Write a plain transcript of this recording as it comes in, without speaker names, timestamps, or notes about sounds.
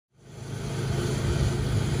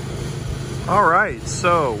All right,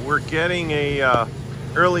 so we're getting a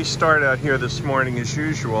early start out here this morning as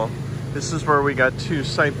usual. This is where we got 2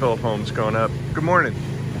 site-built homes going up. Good morning.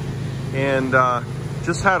 And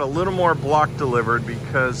just had a little more block delivered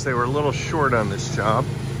because they were a little short on this job,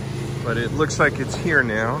 but it looks like it's here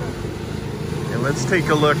now. And let's take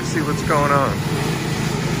a look and see what's going on.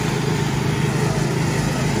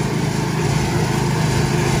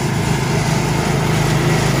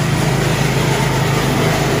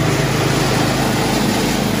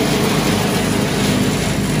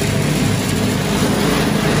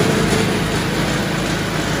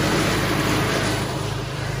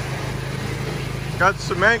 Got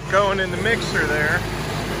cement going in the mixer there.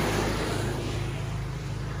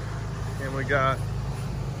 And we got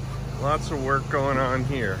lots of work going on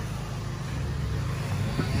here.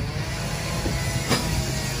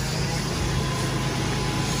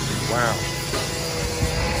 Wow.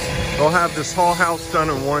 They'll have this whole house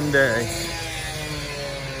done in one day.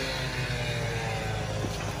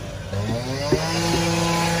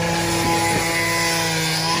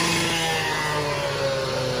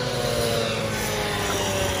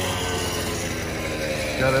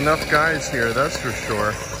 Got enough guys here, that's for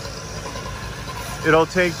sure. It'll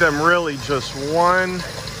take them really just one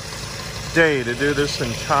day to do this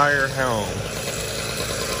entire home.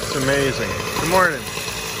 It's amazing. Good morning.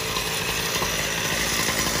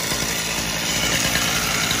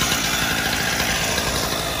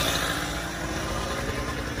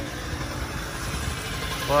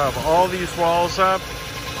 We'll have all these walls up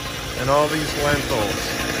and all these lentils.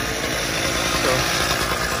 So,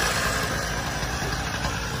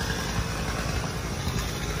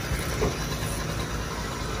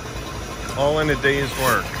 all in a day's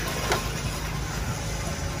work.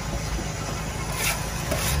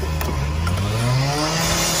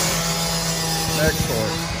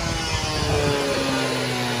 Excellent.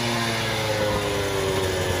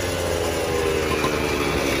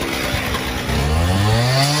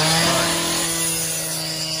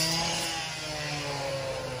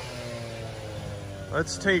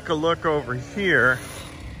 Let's take a look over here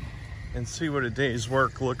and see what a day's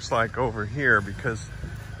work looks like over here, because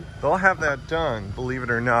they'll have that done, believe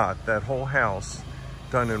it or not, that whole house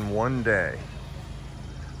done in one day.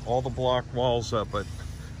 All the block walls up, but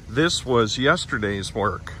this was yesterday's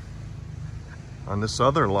work on this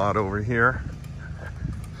other lot over here.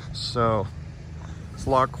 So it's a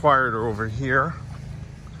lot quieter over here.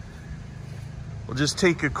 We'll just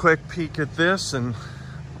take a quick peek at this and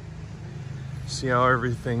see how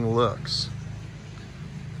everything looks.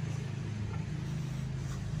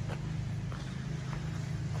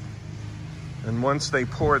 And once they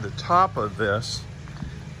pour the top of this,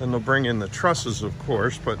 then they'll bring in the trusses, of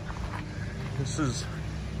course, but this is,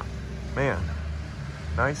 man,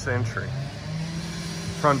 nice entry.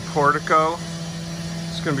 Front portico,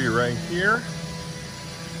 it's gonna be right here.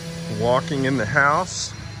 Walking in the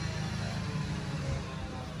house.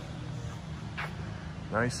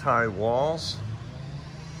 Nice high walls.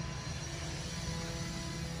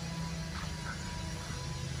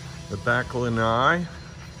 The back lanai.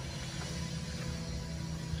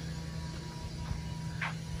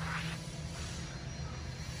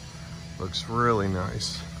 Looks really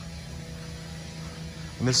nice.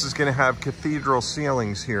 And this is gonna have cathedral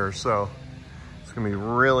ceilings here, so it's gonna be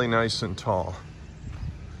really nice and tall.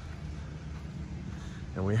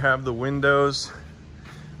 And we have the windows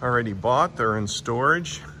already bought, they're in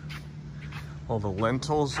storage. All the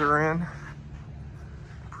lentils are in.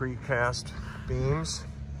 Precast beams.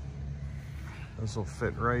 Those will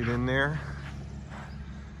fit right in there.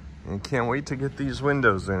 And can't wait to get these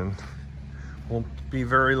windows in. Won't be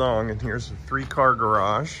very long. And here's a 3-car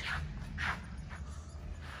garage.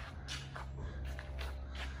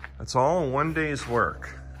 That's all in one day's work.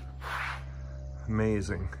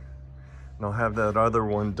 Amazing. And I'll have that other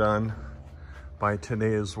one done by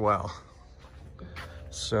today as well.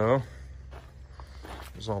 So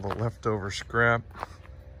there's all the leftover scrap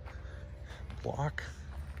block.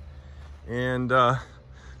 And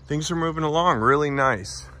things are moving along really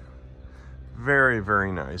nice. Very,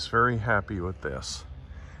 very nice. Very happy with this.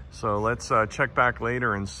 So let's check back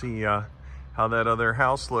later and see how that other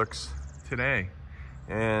house looks today.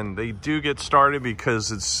 And they do get started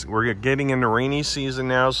because we're getting into rainy season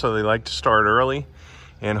now, so they like to start early.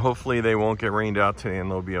 And hopefully they won't get rained out today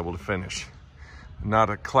and they'll be able to finish.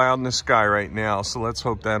 Not a cloud in the sky right now, so let's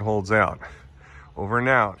hope that holds out. Over and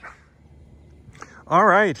out. All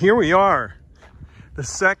right, here we are. The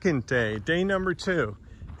second day, day number 2.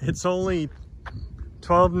 It's only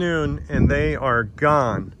 12 noon and they are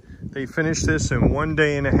gone. They finished this in 1.5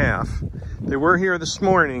 days. They were here this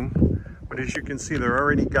morning, but as you can see, they're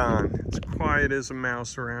already gone. It's quiet as a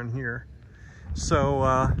mouse around here.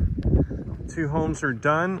 So 2 homes are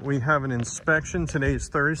done. We have an inspection. Today is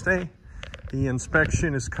Thursday. The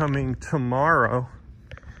inspection is coming tomorrow,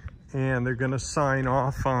 and they're gonna sign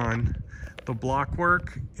off on the block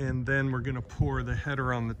work, and then we're gonna pour the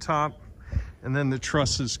header on the top, and then the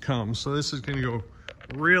trusses come. So this is gonna go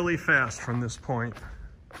really fast from this point.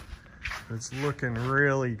 It's looking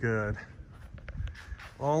really good.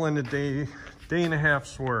 All in a day and a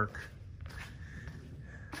half's work.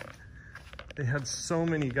 They had so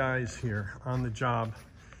many guys here on the job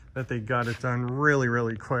that they got it done really,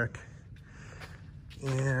 really quick.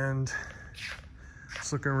 And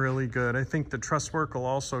it's looking really good. I think the truss work will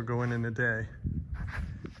also go in a day.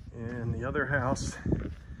 And the other house,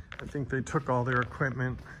 I think they took all their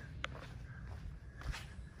equipment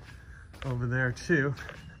over there too.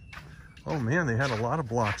 Oh man, they had a lot of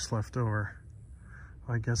blocks left over.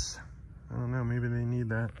 I guess, I don't know, maybe they need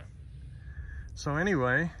that. So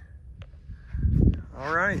anyway,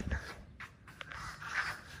 all right,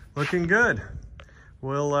 looking good.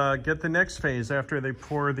 We'll get the next phase after they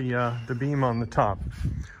pour the beam on the top.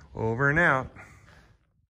 Over and out.